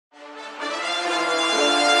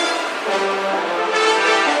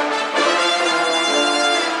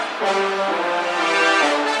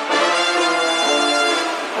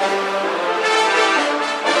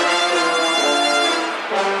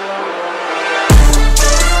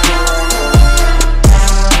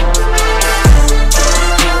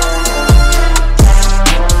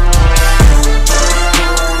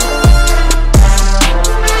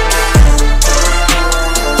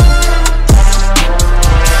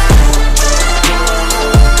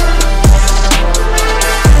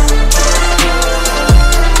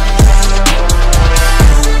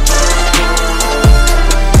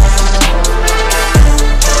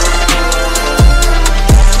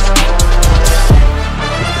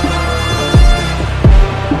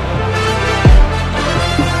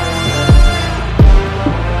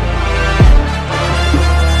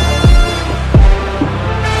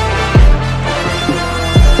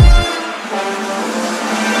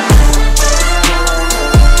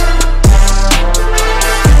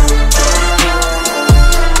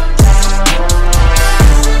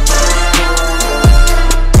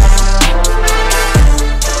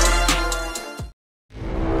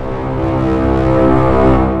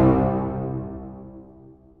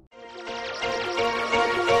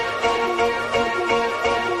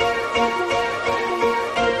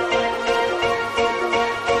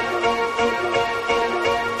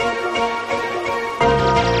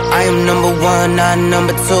am number one, not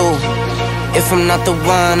number two. If I'm not the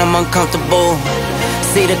one, I'm uncomfortable.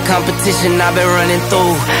 See the competition I've been running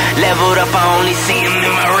through. Leveled up, I only see him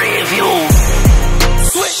in my rear view.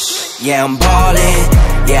 Switch. Yeah, I'm ballin',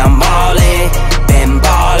 yeah, I'm ballin', been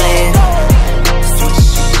ballin'.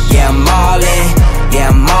 Yeah, I'm ballin', yeah,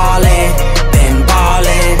 I'm ballin', been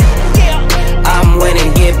ballin'. I'm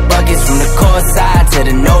winning, get buckets from the court side to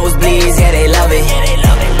the nosebleeds, yeah, they love it.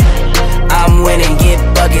 I'm winning, get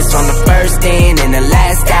buckets on the first in and the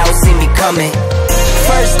last out, see me coming.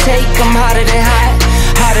 First take, I'm hotter than hot,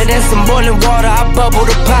 hotter than some boiling water, I bubble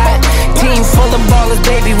the pot. Team full of ballers,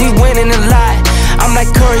 baby, we winning a lot. I'm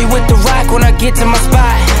like Curry with the rock when I get to my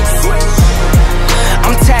spot.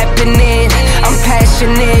 I'm tapping in, I'm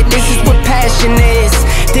passionate, this is what passion is.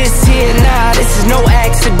 This here, nah, this is no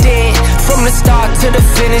accident. From the start to the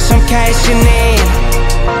finish, I'm cashing in.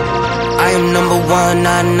 I am number one,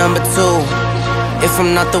 not number two. If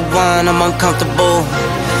I'm not the one, I'm uncomfortable.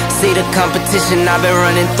 See the competition I've been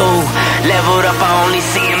running through. Leveled up, I only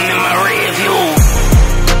see him in my rear view.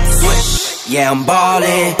 Switch. Yeah, I'm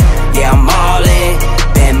ballin', yeah, I'm ballin',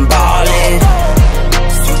 been ballin'.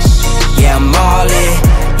 Yeah, I'm ballin',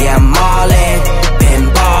 yeah, I'm ballin',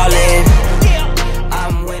 been ballin'.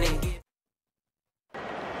 I'm winning.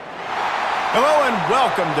 Hello and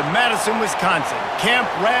welcome to Madison, Wisconsin, Camp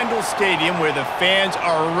Randall Stadium, where the fans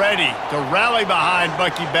are ready to rally behind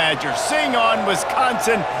Vaukie Badgers, sing on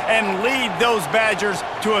Wisconsin, and lead those Badgers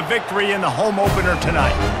to a victory in the home opener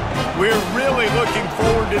tonight. We're really looking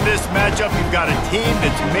forward to this matchup. You've got a team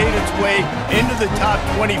that's made its way into the top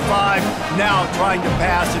 25, now trying to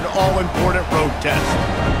pass an all-important road test.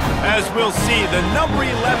 As we'll see, the number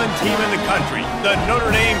 11 team in the country, the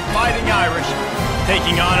Notre Dame Fighting Irish,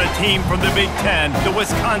 taking on a team from the Big Ten, the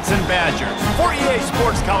Wisconsin Badgers. For EA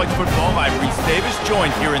Sports College Football, I'm Reese Davis,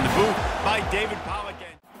 joined here in the booth by David Pollack.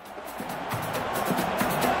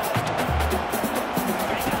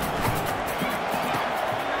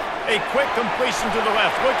 A quick completion to the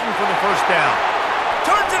left, looking for the first down.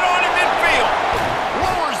 Turns it on in midfield.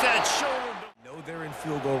 Lowers that shoulder. Know they're in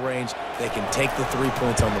field goal range. They can take the 3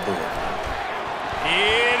 points on the board.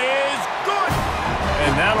 It is good.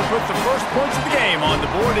 And that'll put the first points of the game on the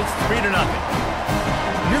board. It's 3-0.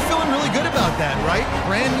 You're feeling really good about that, right?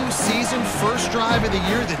 Brand new season, first drive of the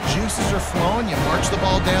year. The juices are flowing. You march the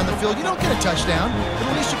ball down the field. You don't get a touchdown, but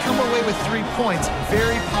at least you come away with 3 points.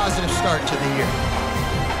 Very positive start to the year.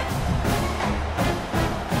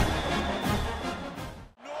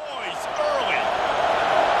 Noise early.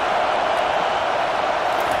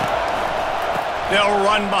 They'll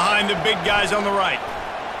run behind the big guys on the right.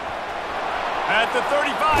 At the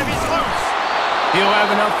 35, he's loose. He'll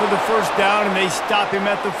have enough for the first down, and they stop him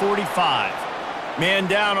at the 45. Man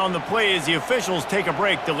down on the play as the officials take a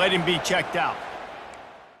break to let him be checked out.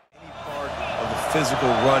 Any part of the physical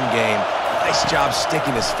run game. Nice job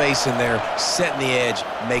sticking his face in there, setting the edge,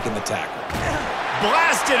 making the tackle.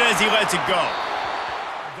 Blasted as he lets it go.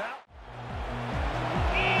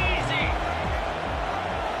 Easy.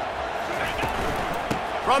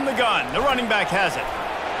 From the gun, the running back has it.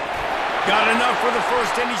 Got enough for the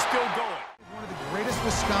first, and he's still going. One of the greatest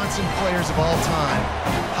Wisconsin players of all time,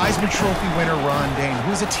 Heisman Trophy winner Ron Dayne,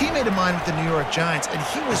 who was a teammate of mine with the New York Giants, and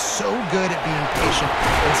he was so good at being patient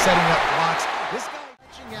and setting up blocks. This guy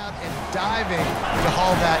reaching out and diving to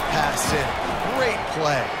haul that pass in. Great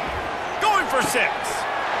play. Going for 6.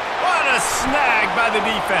 What a snag by the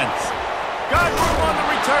defense. Got room on the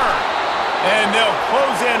return. And they'll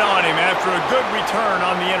close in on him after a good return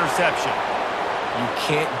on the interception. You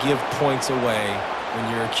can't give points away when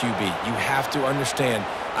you're a QB. You have to understand,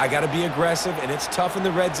 I got to be aggressive, and it's tough in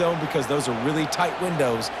the red zone because those are really tight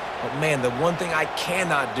windows. But, man, the one thing I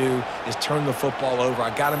cannot do is turn the football over. I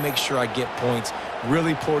got to make sure I get points.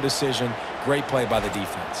 Really poor decision. Great play by the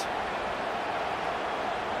defense.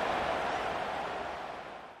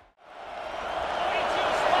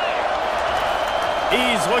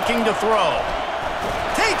 He's looking to throw.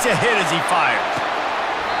 Takes a hit as he fires.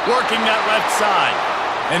 Working that left side.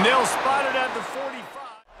 And they'll spot it at the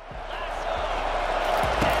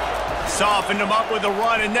 45. Softened him up with a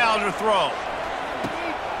run, and now to throw.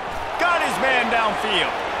 Got his man downfield.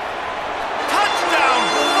 Touchdown,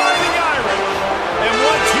 Fighting Irish. And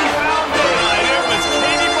once he found daylight, it was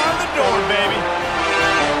Katie bar the door, baby.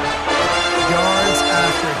 Yards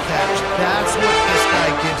after catch. That's what this guy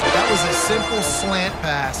gives you. That was a simple slant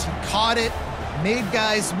pass. He caught it, made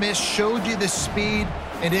guys miss, showed you the speed,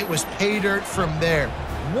 and it was pay dirt from there.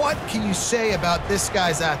 What can you say about this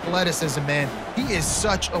guy's athleticism, man? He is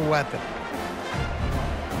such a weapon.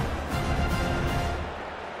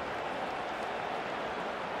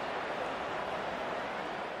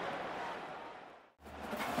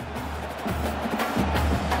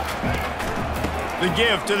 The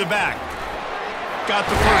give to the back. Got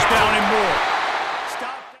the first down and more.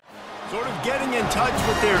 Sort of getting in touch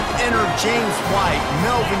with their inner James White,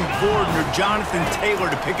 Melvin Gordon, or Jonathan Taylor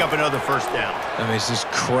to pick up another first down. I mean, it's just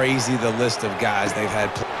crazy the list of guys they've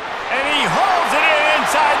had. And he hauls it in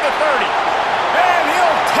inside the 30. And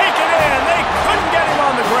he'll take it in. They couldn't get him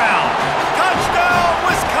on the ground. Touchdown,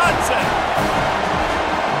 Wisconsin.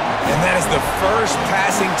 And that is the first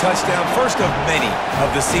passing touchdown, first of many of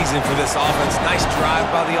the season for this offense. Nice drive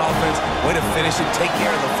by the offense. Way to finish it, take care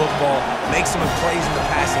of the football, make some plays in the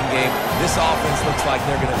passing game. This offense looks like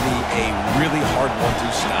they're going to be a really hard one to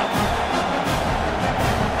stop.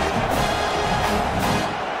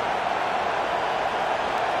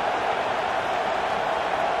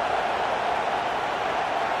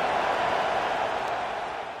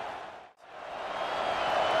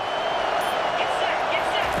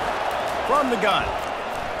 From the gun.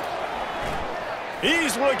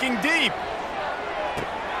 He's looking deep.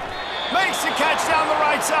 Makes the catch down the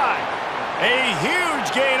right side. A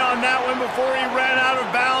huge gain on that one before he ran out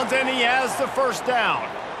of bounds, and he has the first down.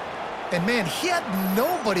 And, man, he had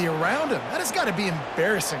nobody around him. That has got to be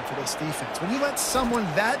embarrassing for this defense when you let someone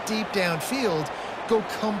that deep downfield go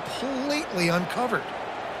completely uncovered.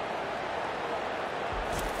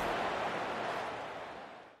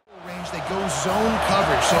 They go zone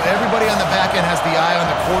coverage, so everybody on the back end has the eye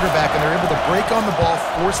on the quarterback, and they're able to break on the ball,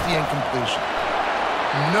 force the incompletion.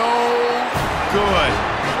 No good.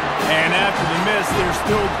 And after the miss, they're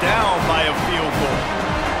still down by a field goal.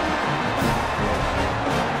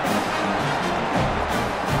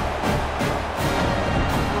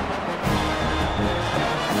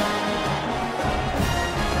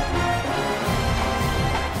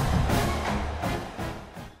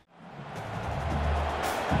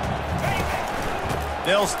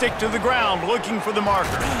 They'll stick to the ground, looking for the marker.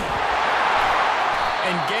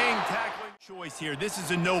 And gang tackling choice here. This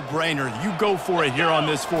is a no-brainer. You go for it here on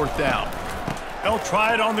this fourth down. They'll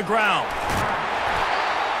try it on the ground.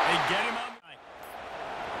 They get him on the night.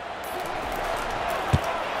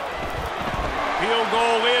 Field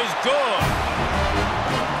goal is good.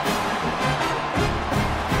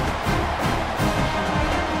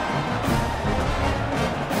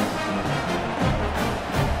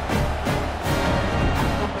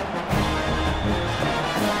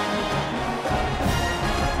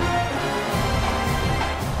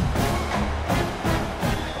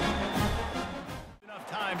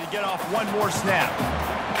 Get off one more snap.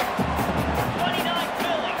 29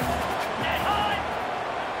 Philly. Net high.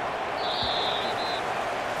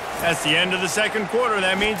 That's the end of the second quarter.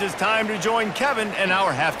 That means it's time to join Kevin and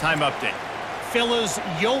our halftime update. Fellas,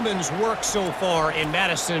 yeoman's work so far in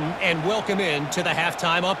Madison, and welcome in to the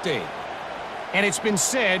halftime update. And it's been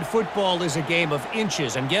said football is a game of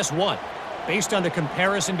inches, and guess what? Based on the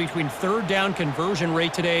comparison between third down conversion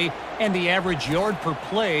rate today and the average yard per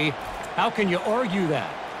play, how can you argue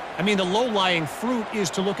that? I mean, the low-lying fruit is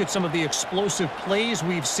to look at some of the explosive plays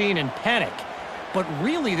we've seen in panic. But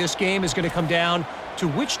really, this game is going to come down to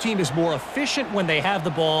which team is more efficient when they have the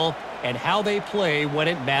ball and how they play when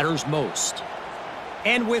it matters most.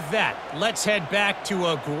 And with that, let's head back to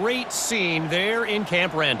a great scene there in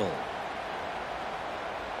Camp Randall.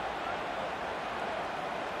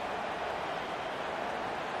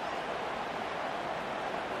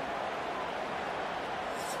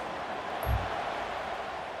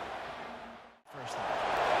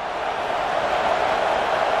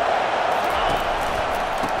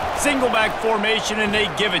 Single back formation, and they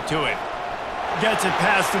give it to him. Gets it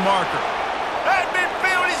past the marker. At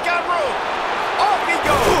midfield, he's got room. Off he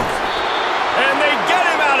goes. And they get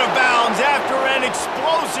him out of bounds after an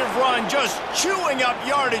explosive run, just chewing up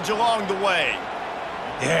yardage along the way.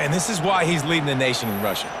 Yeah, and this is why he's leading the nation in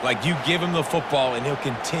rushing. Like, you give him the football, and he'll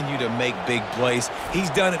continue to make big plays.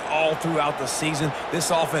 He's done it all throughout the season.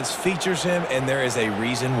 This offense features him, and there is a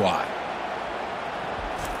reason why.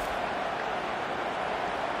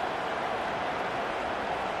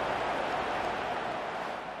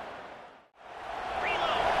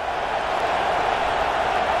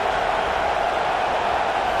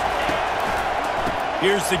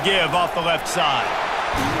 Here's the give off the left side.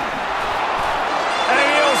 And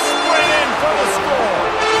he'll sprint in for the score.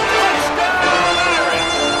 Touchdown, Irish!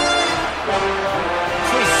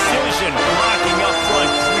 Precision blocking up front.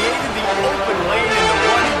 Created the open lane, and the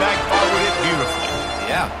running back followed it beautifully.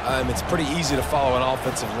 Yeah, it's pretty easy to follow an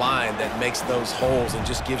offensive line that makes those holes and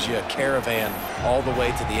just gives you a caravan all the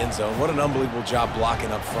way to the end zone. What an unbelievable job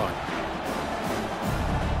blocking up front.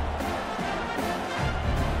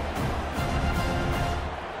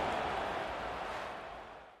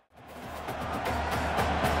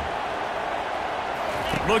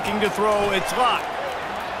 Looking to throw, it's locked.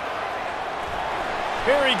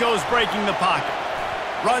 Here he goes breaking the pocket.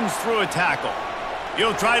 Runs through a tackle.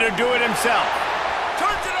 He'll try to do it himself.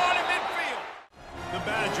 Turns it on in midfield. The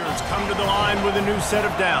Badgers come to the line with a new set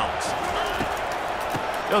of downs.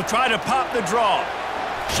 They'll try to pop the draw.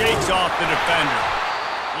 Shakes off the defender.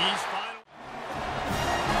 He's final.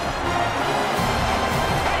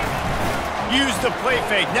 Use the play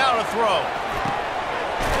fake. Now to throw.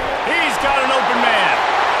 He's got an open man.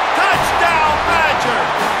 Touchdown, Badger!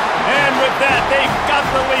 And with that, they've got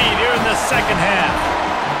the lead here in the second half.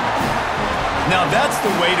 Now that's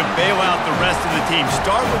the way to bail out the rest of the team.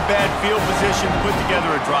 Start with bad field position, put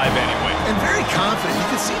together a drive anyway. And very confident. You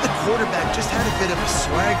can see the quarterback just had a bit of a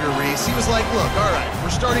swagger race. He was like, look, all right,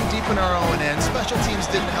 we're starting deep in our own end. Special teams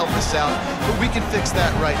didn't help us out, but we can fix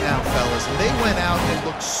that right now, fellas. And they went out and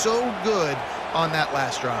looked so good on that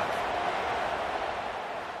last drive.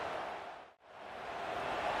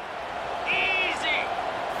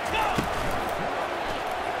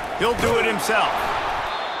 He'll do it himself.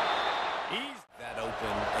 He's that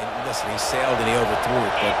open, and listen, he sailed and he overthrew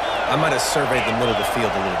it, but I might have surveyed the middle of the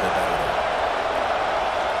field a little bit better there.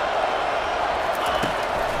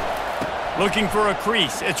 Looking for a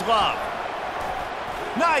crease. It's Love.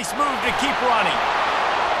 Nice move to keep running.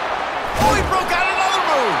 Oh, he broke out another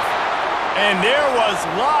move. And there was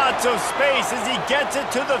lots of space as he gets it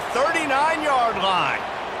to the 39-yard line.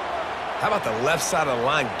 How about the left side of the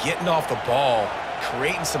line getting off the ball,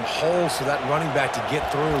 creating some holes for that running back to get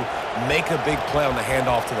through, make a big play on the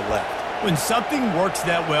handoff to the left. When something works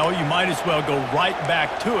that well, you might as well go right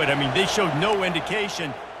back to it. I mean, they showed no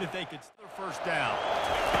indication that they could steal their first down.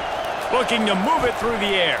 Looking to move it through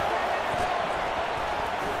the air.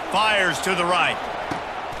 Fires to the right.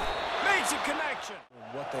 Makes a connection.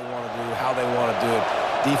 What they want to do, how they want to do it,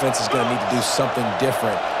 defense is going to need to do something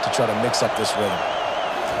different to try to mix up this rhythm.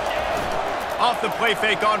 Off the play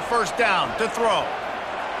fake on first down to throw.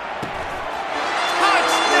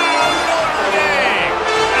 Touchdown, Notre Dame!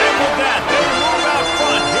 And with that, they move out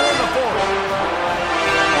front here in the fourth.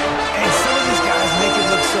 And some of these guys make it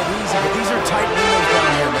look so easy, but these are tight windows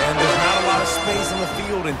down here, man. There's not a lot of space on the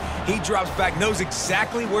field, and he drops back, knows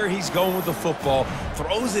exactly where he's going with the football,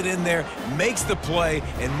 throws it in there, makes the play,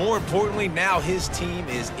 and more importantly, now his team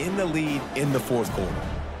is in the lead in the fourth quarter.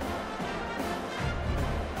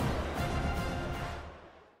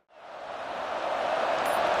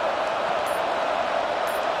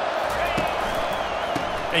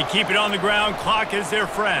 They keep it on the ground. Clock is their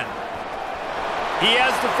friend. He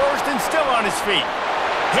has the first and still on his feet.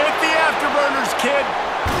 Hit the afterburners, kid.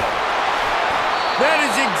 That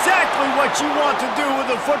is exactly what you want to do with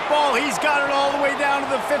the football. He's got it all the way down to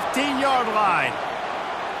the 15-yard line.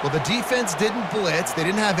 Well, the defense didn't blitz. They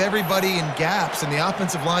didn't have everybody in gaps, and the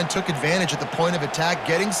offensive line took advantage at the point of attack,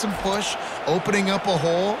 getting some push, opening up a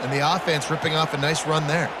hole, and the offense ripping off a nice run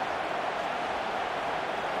there.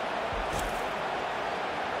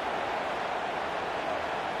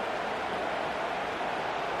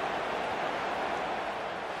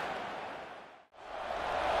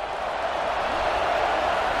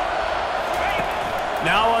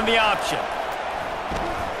 Now on the option.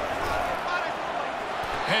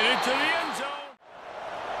 Headed to the end zone.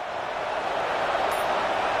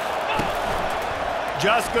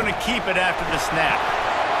 Just going to keep it after the snap.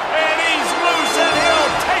 And he's loose and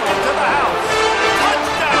he'll take it to the house.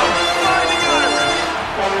 Touchdown, Fighting Irish.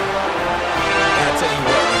 And I tell you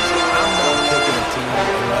what, I'm not picking a team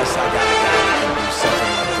unless I got a guy that can do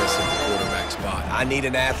something like this in the quarterback spot. I need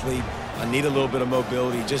an athlete. I need a little bit of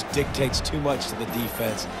mobility. It just dictates too much to the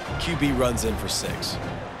defense. QB runs in for 6.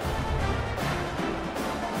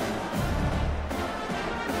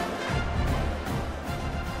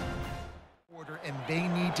 And they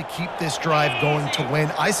need to keep this drive going to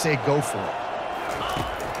win. I say go for it.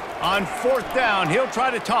 On fourth down, he'll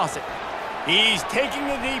try to toss it. He's taking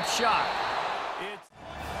a deep shot.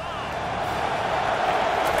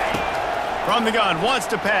 From the gun, wants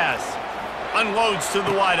to pass. Unloads to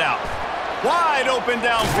the wideout. Wide open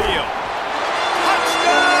downfield.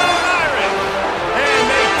 Touchdown, Irish! And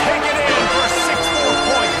they take it in for 6 more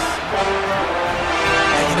points.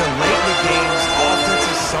 And you know, late in the games,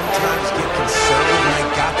 offenses sometimes get conservative when they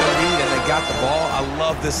got the lead and they got the ball. I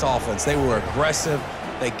love this offense. They were aggressive.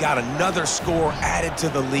 They got another score added to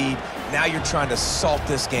the lead. Now you're trying to salt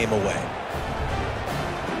this game away.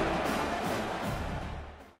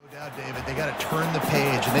 David, they got to turn the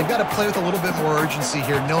page, and they've got to play with a little bit more urgency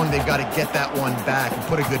here, knowing they've got to get that one back and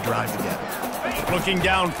put a good drive together. Looking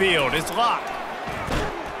downfield, it's locked.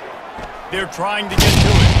 They're trying to get to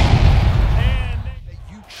it. And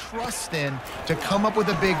you trust in to come up with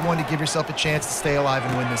a big one to give yourself a chance to stay alive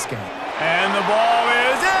and win this game. And the ball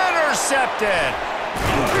is intercepted.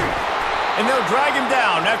 And they'll drag him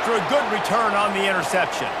down after a good return on the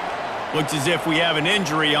interception. Looks as if we have an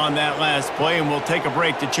injury on that last play, and we'll take a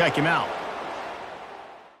break to check him out.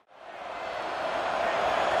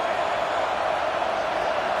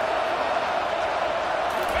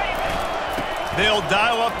 They'll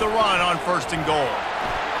dial up the run on 1st and goal.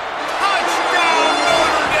 Touchdown,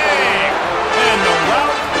 Notre Dame! And the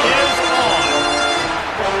route is on.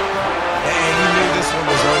 And you knew this one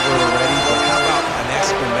was over already, but how about an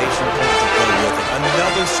exclamation point to go with it?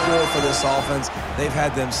 Another score for this offense. They've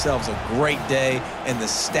had themselves a great day, and the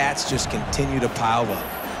stats just continue to pile up.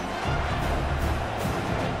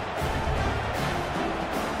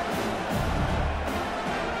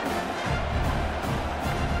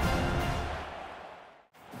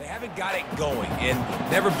 Got it going and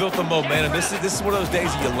never built the momentum. This is one of those days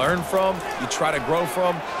that you learn from, you try to grow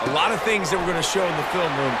from. A lot of things that we're going to show in the film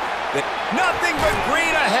room. Nothing but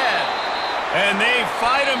green ahead. And they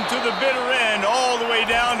fight them to the bitter end, all the way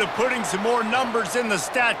down to putting some more numbers in the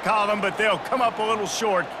stat column, but they'll come up a little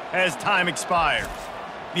short as time expires.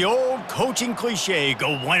 The old coaching cliche, go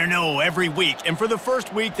 1-0 every week, and for the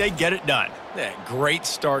first week, they get it done. Yeah, great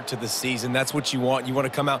start to the season. That's what you want. You want to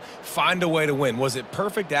come out, find a way to win. Was it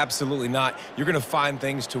perfect? Absolutely not. You're going to find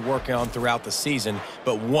things to work on throughout the season,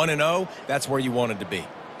 but 1-0, that's where you wanted to be.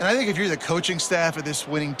 And I think if you're the coaching staff of this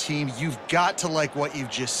winning team, you've got to like what you've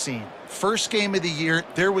just seen. First game of the year,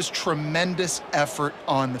 there was tremendous effort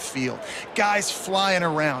on the field. Guys flying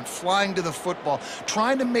around, flying to the football,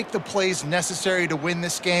 trying to make the plays necessary to win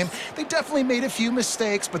this game. They definitely made a few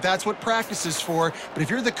mistakes, but that's what practice is for. But if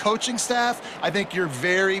you're the coaching staff, I think you're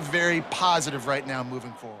very, very positive right now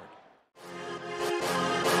moving forward.